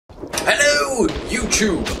Hello,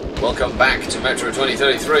 YouTube! Welcome back to Metro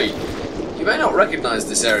 2033. You may not recognise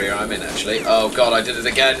this area I'm in, actually. Oh god, I did it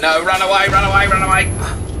again. No, run away, run away, run away!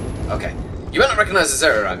 Okay. You may not recognise this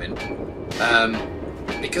area I'm in.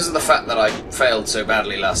 Because of the fact that I failed so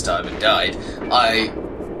badly last time and died, I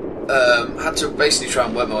had to basically try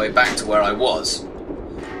and work my way back to where I was.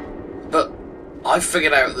 But I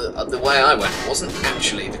figured out that the way I went wasn't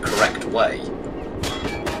actually the correct way.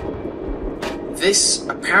 This,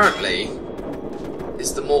 apparently,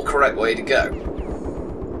 is the more correct way to go.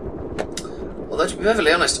 Although, to be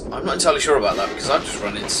perfectly honest, I'm not entirely sure about that, because I've just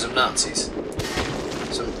run into some Nazis.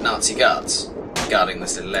 Some Nazi guards guarding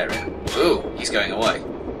this little area. Ooh, he's going away.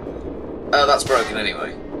 Oh, that's broken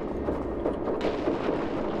anyway.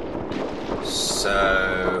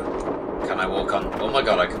 So... can I walk on... oh my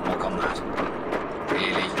god, I can walk on that.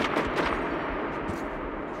 Really?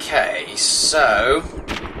 Okay, so...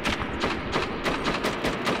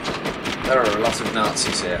 there are a lot of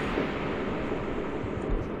Nazis here.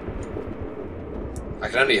 I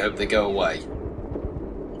can only hope they go away.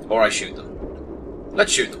 Or I shoot them.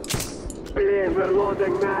 Let's shoot them.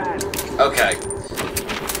 Okay.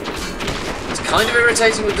 It's kind of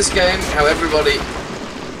irritating with this game how everybody...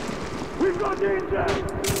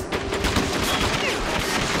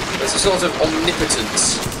 there's a sort of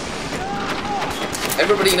omnipotence.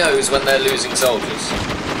 Everybody knows when they're losing soldiers.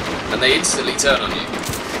 And they instantly turn on you.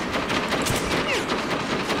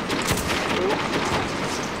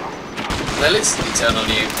 They'll instantly turn on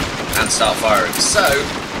you and start firing. So,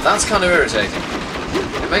 that's kind of irritating.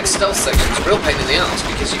 It makes stealth sections a real pain in the arse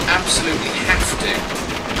because you absolutely have to.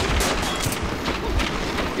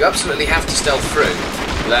 You absolutely have to stealth through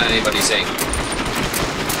without anybody seeing.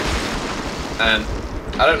 And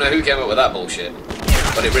I don't know who came up with that bullshit,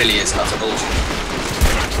 but it really is utter bullshit.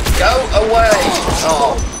 Go away!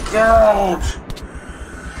 Oh, God!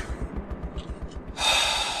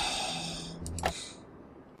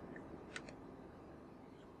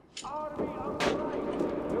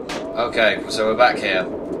 Okay, so we're back here.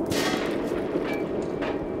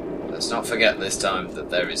 Let's not forget this time that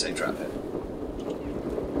there is a trap here.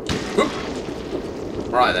 Whoop.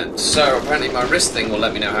 Right then, so apparently my wrist thing will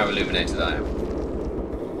let me know how illuminated I am.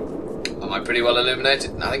 Am I pretty well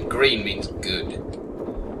illuminated? I think green means good.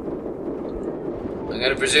 I'm going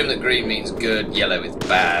to presume that green means good, yellow is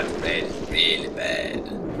bad, red is really bad.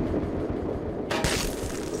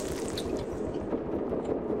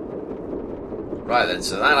 Right then,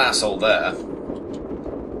 so that asshole there...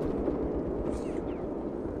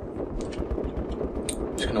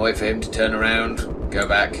 just going to wait for him to turn around, go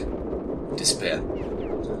back, disappear.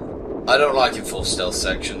 I don't like in full stealth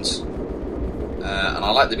sections. And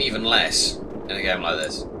I like them even less in a game like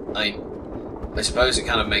this. I suppose it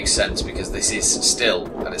kind of makes sense because this is still,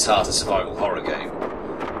 at its heart, a survival horror game.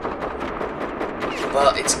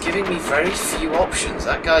 But it's giving me very few options.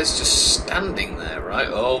 That guy's just standing there, right?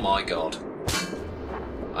 Oh my god.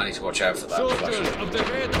 I need to watch out for that. Soldiers of the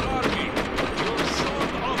Red Army, you're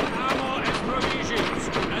short of ammo and provisions,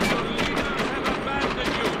 and your leaders have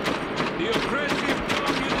abandoned you. The oppressive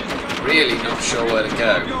communist government really not sure where to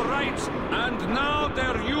go. your rights, and now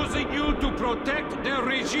they're using you to protect their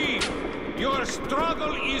regime. Your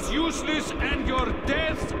struggle is useless, and your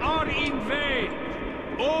deaths are in vain.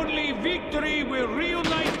 Only victory will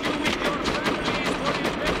reunite you with your families for a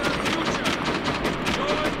better future.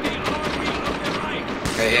 Join the army of the right.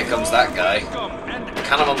 Okay, here comes that guy.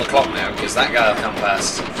 Kind of on the clock now, because that guy will come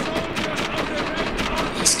past.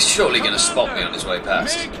 He's surely going to spot me on his way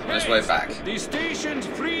past. On his way back. The stations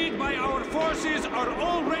freed by our forces are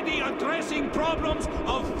already addressing problems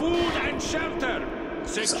of food and shelter.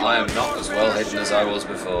 So I am not as well hidden as I was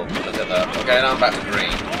before. Look at that. Okay, now I'm back to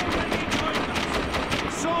green.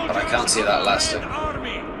 But I can't see that lasting.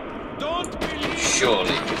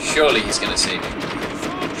 Surely he's going to see me.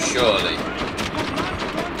 Surely.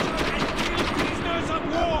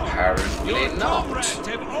 Apparently not.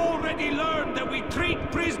 Have already learned that we treat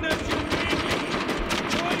prisoners humanely.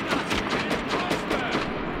 Join us and prosper.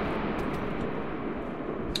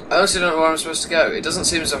 I honestly don't know where I'm supposed to go. It doesn't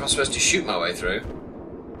seem as if I'm supposed to shoot my way through.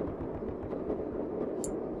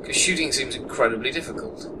 Because shooting seems incredibly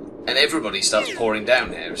difficult. And everybody starts pouring down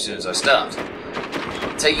here as soon as I start.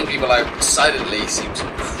 Taking people out silently seems...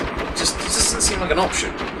 just doesn't seem like an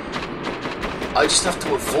option. I just have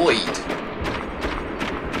to avoid.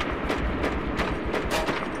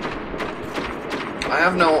 I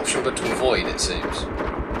have no option but to avoid, it seems.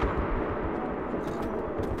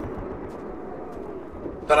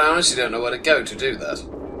 But I honestly don't know where to go to do that.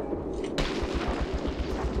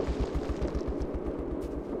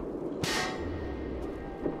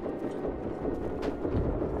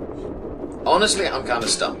 Honestly, I'm kind of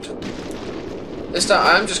stumped. This time,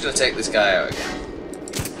 I'm just going to take this guy out again.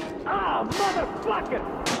 Ah,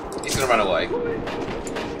 motherfucker! He's going to run away.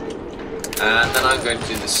 And then I'm going to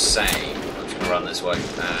do the same. I'm just going to run this way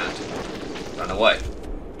and run away.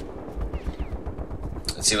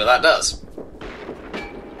 Let's see what that does.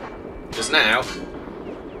 Because now,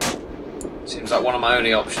 seems like one of my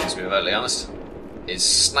only options, to be perfectly honest, is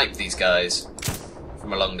snipe these guys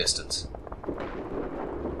from a long distance.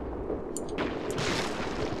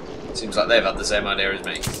 Seems like they've had the same idea as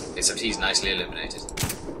me, except he's nicely eliminated.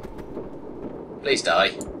 Please die.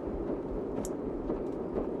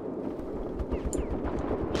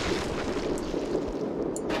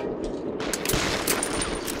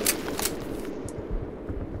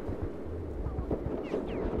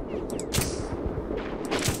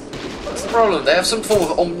 What's the problem? They have some form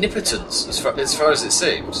of omnipotence, as far as it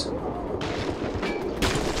seems. Oh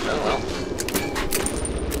well.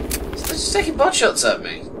 So they're just taking pot shots at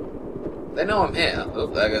me. They know I'm here. Oh,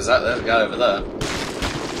 there goes that. There's a guy over there.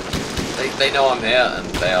 They know I'm here, and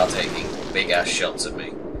they are taking big-ass shots at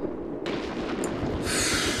me.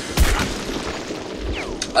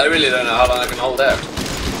 I really don't know how long I can hold out. To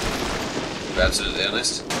be absolutely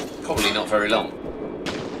honest. Probably not very long.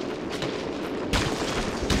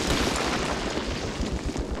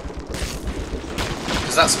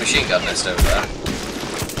 Because that's a machine gun nest over there.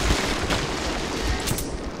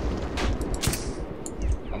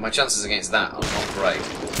 My chances against that are not great.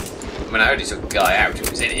 I mean, I already took a guy out who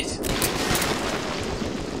was in it.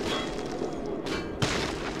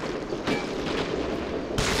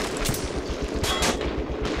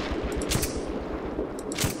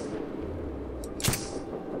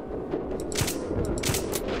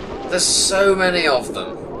 There's so many of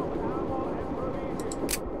them.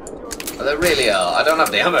 Oh, there really are. I don't have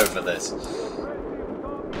the ammo for this.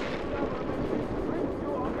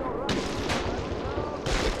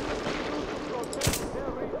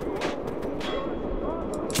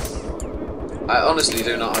 I honestly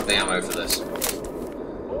do not have the ammo for this.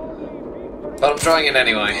 But I'm trying it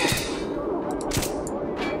anyway.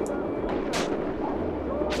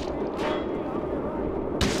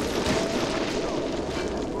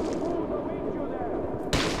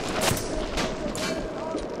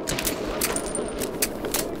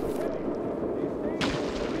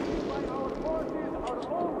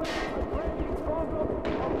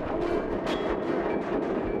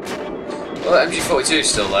 Well, the MG42 is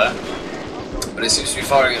still there. But it seems to be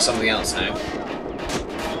firing at something else now. Can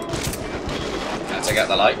I take out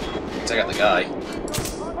the light? Take out the guy.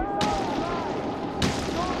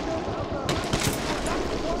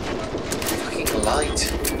 Fucking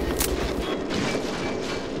light.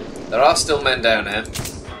 There are still men down here.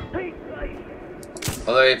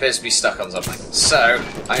 Although he appears to be stuck on something. So,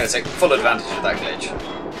 I'm going to take full advantage of that glitch.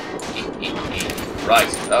 Right.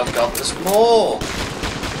 Oh god, there's more!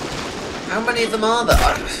 How many of them are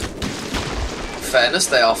there? Fairness,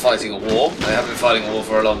 they are fighting a war. They have been fighting a war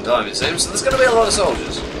for a long time, it seems, so there's going to be a lot of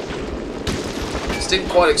soldiers. Just didn't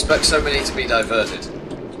quite expect so many to be diverted.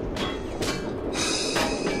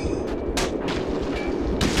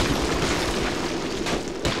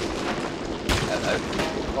 Hello.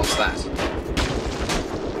 What's that?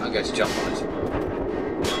 I'm going to jump on it.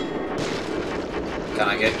 Can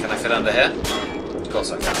I fit under here? Of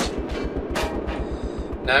course I can't.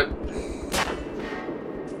 No.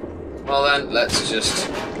 Well then, let's just...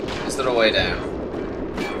 Is there a way down?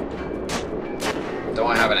 Do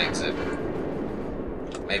I have an exit?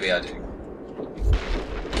 Maybe I do.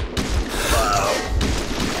 Wow.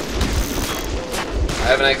 I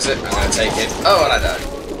have an exit, I'm going to take it. Oh, and I died.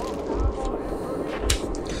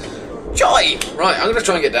 Joy! Right, I'm going to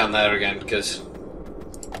try and get down there again, because...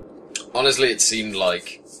 Honestly, it seemed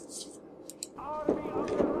like...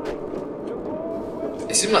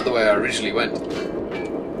 It seemed like the way I originally went.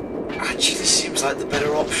 Actually seems like the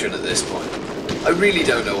better option at this point. I really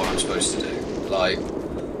don't know what I'm supposed to do. Like...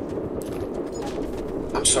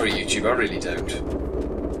 I'm sorry, YouTube, I really don't.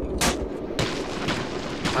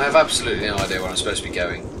 I have absolutely no idea where I'm supposed to be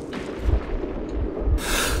going.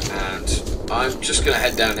 And I'm just going to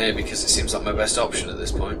head down here because it seems like my best option at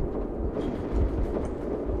this point.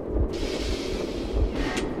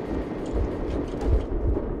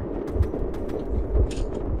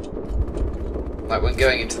 Like when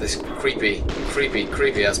going into this creepy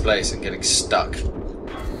ass place and getting stuck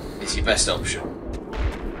is your best option.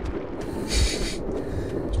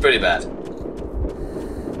 It's pretty bad.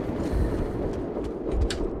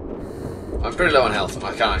 I'm pretty low on health and I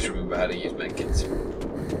can't actually remember how to use medkits.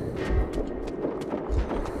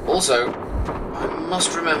 Also, I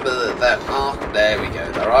must remember that there are... There we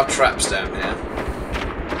go. There are traps down here.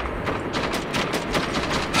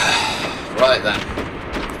 Right then.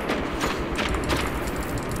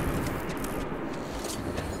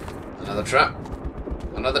 Another trap.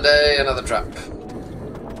 Another day, another trap.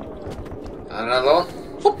 And another one.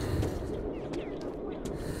 Whoop.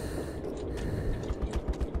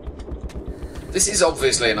 This is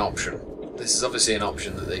obviously an option. This is obviously an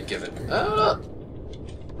option that they've given. Oh,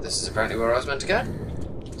 look. This is apparently where I was meant to go.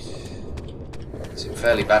 Seemed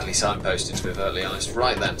fairly badly signposted, to be perfectly honest.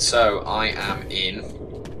 Right then, so I am in.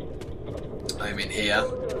 I'm in here.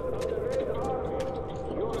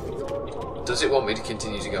 Does it want me to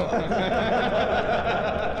continue to go up?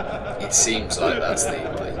 It seems like that's the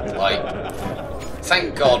like.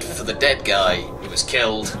 Thank God for the dead guy who was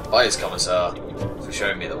killed by his commissar for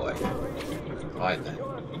showing me the way. Right then.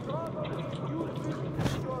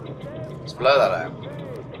 Let's blow that out.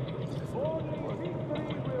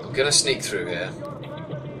 I'm gonna sneak through here.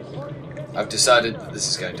 I've decided that this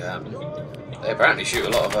is going to happen. They apparently shoot a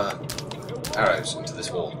lot of arrows into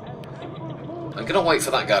this wall. I'm gonna wait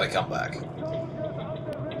for that guy to come back.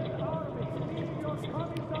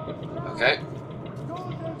 Okay.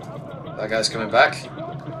 That guy's coming back.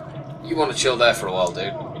 You want to chill there for a while,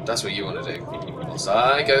 dude. That's what you want to do. Whilst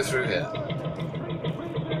I go through here.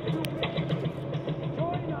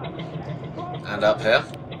 And up here.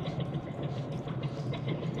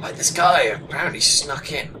 Like, this guy apparently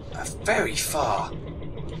snuck in very far.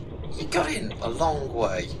 He got in a long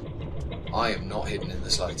way. I am not hidden in the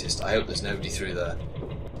slightest. I hope there's nobody through there.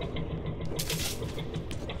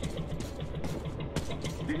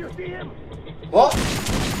 Did you see him? What?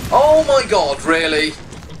 Oh my God, really?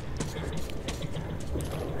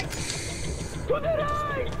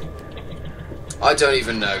 I don't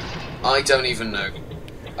even know. I don't even know.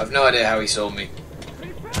 I've no idea how he saw me.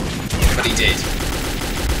 But he did.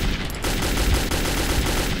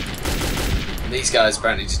 And these guys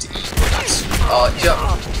apparently just eat bullets. Oh,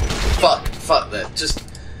 fuck that. Just...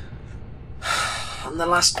 On the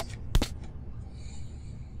last...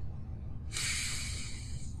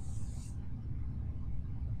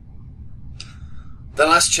 The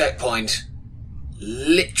last checkpoint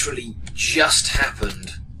literally just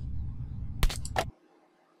happened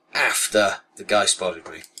after the guy spotted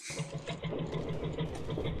me.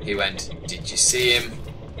 He went, "Did you see him?"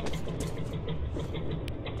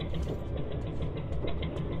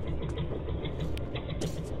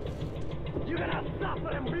 You're gonna suffer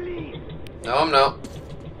and bleed. No, I'm not.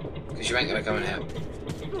 Because you ain't gonna come in here.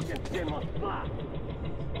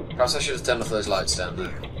 Perhaps I should have turned off those lights down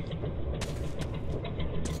there.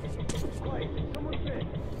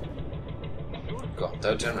 Go on,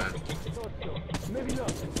 don't turn around.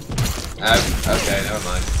 Oh, okay, never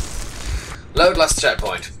mind. Load last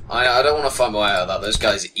checkpoint. I don't want to find my way out of that. Those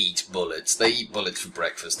guys eat bullets. They eat bullets for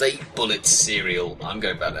breakfast. They eat bullets cereal. I'm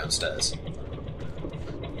going back downstairs.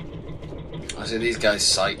 I see these guys'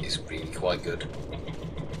 sight is really quite good.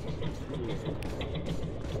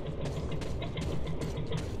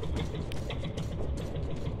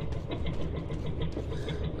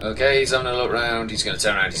 Okay, he's having a look round. He's going to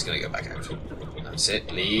turn around. He's going to go back out. That's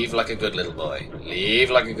it. Leave like a good little boy.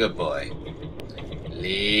 Leave like a good boy.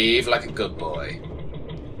 Leave like a good boy.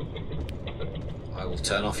 I will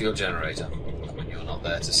turn off your generator when you're not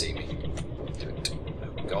there to see me. Do it.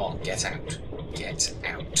 No, go on. Get out. Get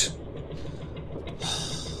out.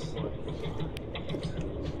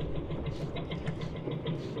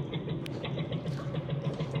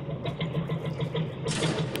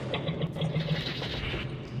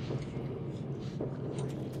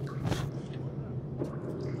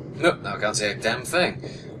 Nope, now I can't see a damn thing.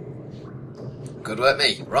 Good work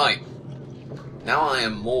me. Right. Now I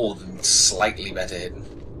am more than slightly better hidden.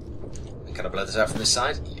 Can I blow this out from this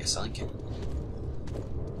side? Yes, I can.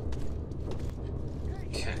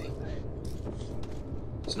 Okay.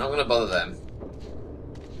 It's not going to bother them.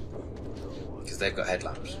 Because they've got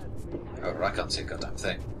headlamps. Oh, I can't see a goddamn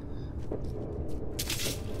thing.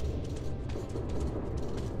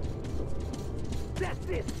 That's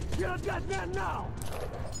it. You're a dead man now.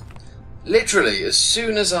 Literally, as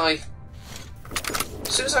soon as I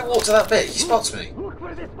walk to that bit, he spots me. Look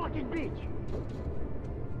for this fucking beach.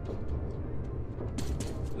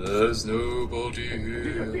 There's nobody Did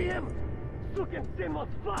you see here. him? Fucking sin was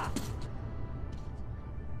flat.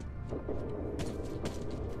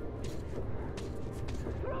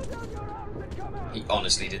 Throw down your arms and come out. He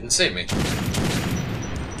honestly didn't see me.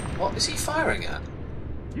 What is he firing at?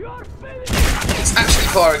 You're finished. He's actually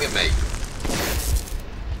firing at me.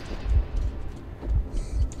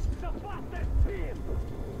 The fastest team.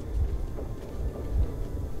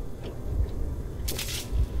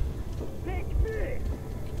 Take this.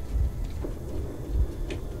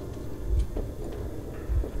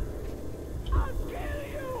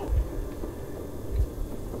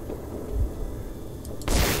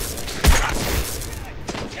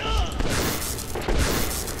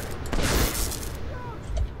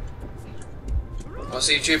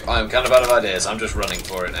 honest, YouTube, I am kind of out of ideas. I'm just running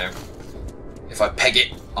for it now. If I peg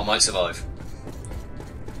it, I might survive.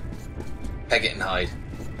 Peg it and hide.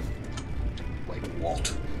 Wait,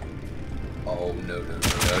 what? Oh, no, no,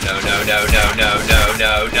 no, no, no, no, no, no, no,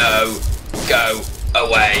 no, no. Go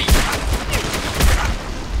away.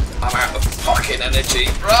 I'm out of fucking energy.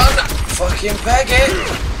 Run! Fucking peg it!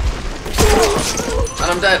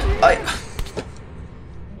 And I'm dead.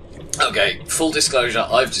 Okay, full disclosure,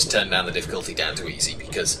 I've just turned down the difficulty down to easy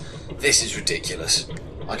because this is ridiculous.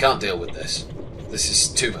 I can't deal with this. This is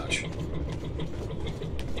too much.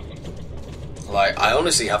 Like, I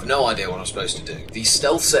honestly have no idea what I'm supposed to do. These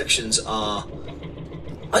stealth sections are...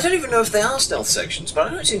 I don't even know if they are stealth sections, but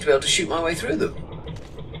I don't seem to be able to shoot my way through them.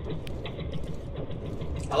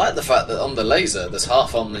 I like the fact that on the laser, there's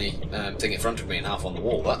half on the thing in front of me and half on the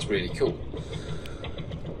wall. That's really cool.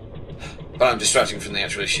 But I'm distracting from the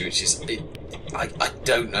actual issue, which is... I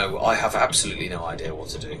don't know. I have absolutely no idea what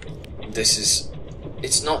to do. This is...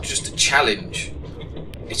 It's not just a challenge.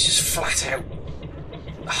 It's just flat out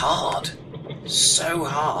hard. So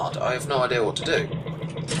hard. I have no idea what to do.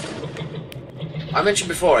 I mentioned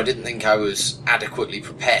before I didn't think I was adequately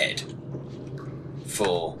prepared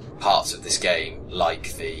for parts of this game,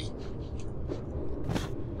 like the...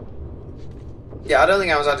 Yeah, I don't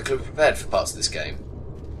think I was adequately prepared for parts of this game.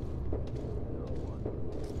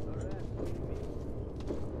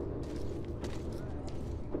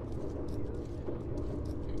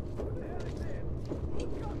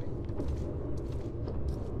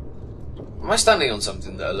 Am I standing on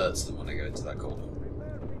something that alerts them when I go into that corner?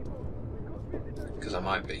 Because I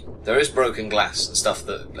might be. There is broken glass and stuff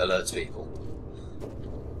that alerts people.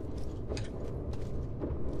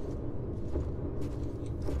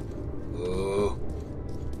 Ooh.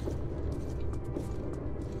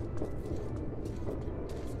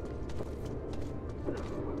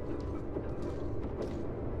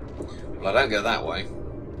 Well, I don't go that way.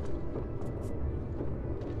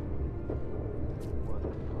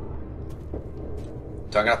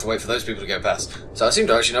 So I'm going to have to wait for those people to go past. So I seem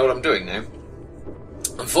to actually know what I'm doing now.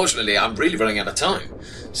 Unfortunately, I'm really running out of time.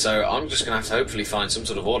 So I'm just going to have to hopefully find some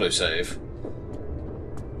sort of autosave.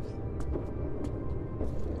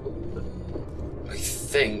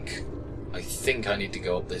 I think I need to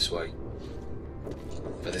go up this way.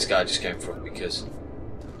 Where this guy just came from, because...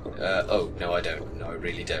 oh, no I don't. No, I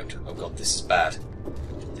really don't. Oh god, this is bad.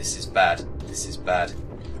 This is bad. This is bad.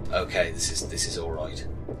 Okay, this is alright.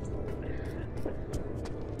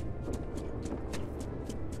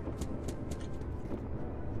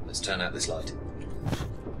 Let's turn out this light.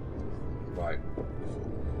 Right.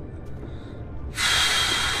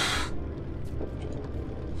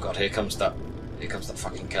 God, here comes that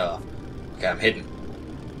fucking car. Okay, I'm hidden.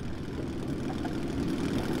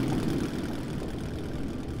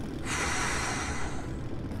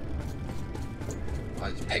 I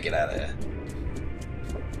just peg it out of here.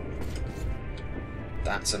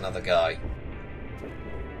 That's another guy.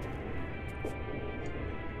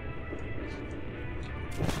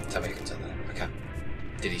 Tell me you can turn that. I can.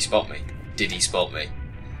 Did he spot me? Did he spot me?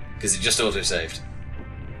 Because it just auto-saved.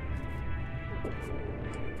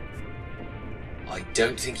 I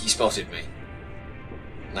don't think he spotted me.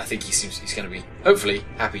 And I think he's going to be, hopefully,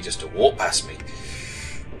 happy just to walk past me.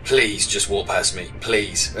 Please, just walk past me.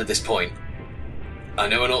 Please, at this point. I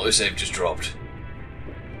know an autosave just dropped.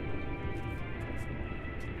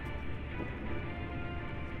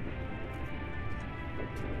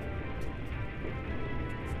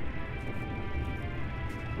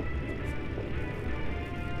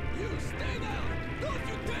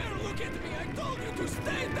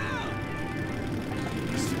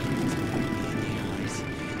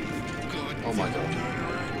 Oh my god.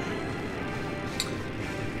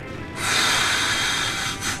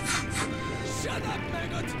 Shut up,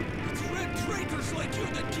 maggot! It's red traitors like you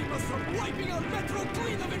that keep us from wiping our metro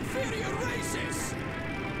clean of inferior races!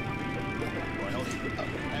 Well,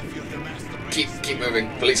 I feel the master. Keep moving.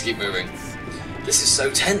 Please keep moving. This is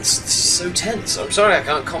so tense. This is so tense. I'm sorry I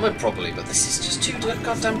can't comment properly, but this is just too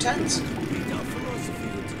goddamn tense.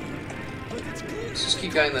 Let's just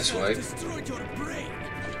keep going this way.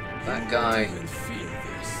 That guy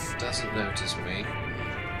doesn't notice me.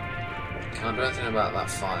 Can't do anything about that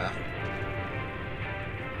fire.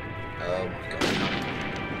 Oh my god.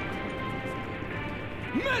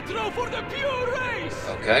 Metro for the pure race!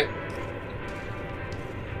 Okay.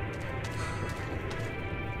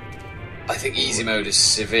 I think easy mode is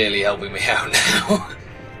severely helping me out now.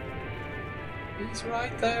 He's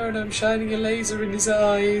right there and I'm shining a laser in his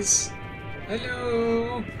eyes.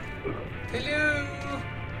 Hello? Hello?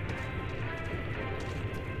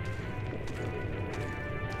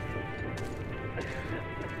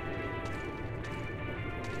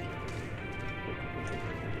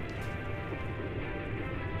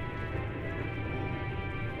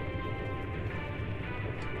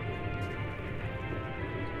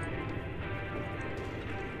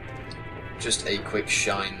 just a quick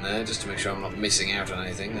shine there, just to make sure I'm not missing out on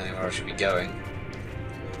anything, anywhere I should be going.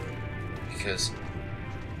 Because...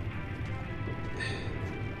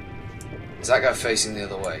 is that guy facing the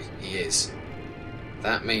other way? He is.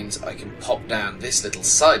 That means I can pop down this little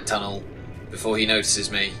side tunnel before he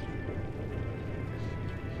notices me.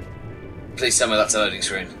 Please tell me that's a loading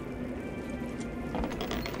screen.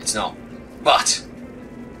 It's not. But...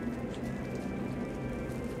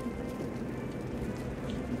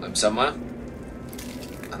 I'm somewhere.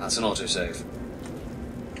 And that's an autosave.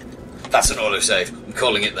 That's an autosave. I'm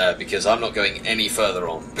calling it there because I'm not going any further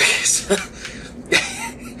on. Because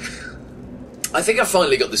I think I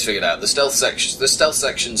finally got this figured out. The stealth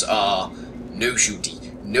sections are no shooty.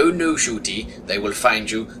 No shooty. They will find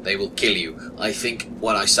you. They will kill you. I think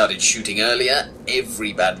when I started shooting earlier,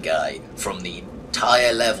 every bad guy from the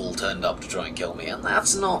entire level turned up to try and kill me, and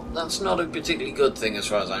that's not a particularly good thing as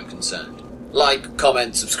far as I'm concerned. Like,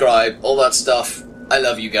 comment, subscribe, all that stuff. I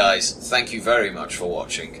love you guys. Thank you very much for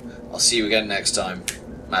watching. I'll see you again next time.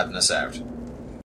 Madness out.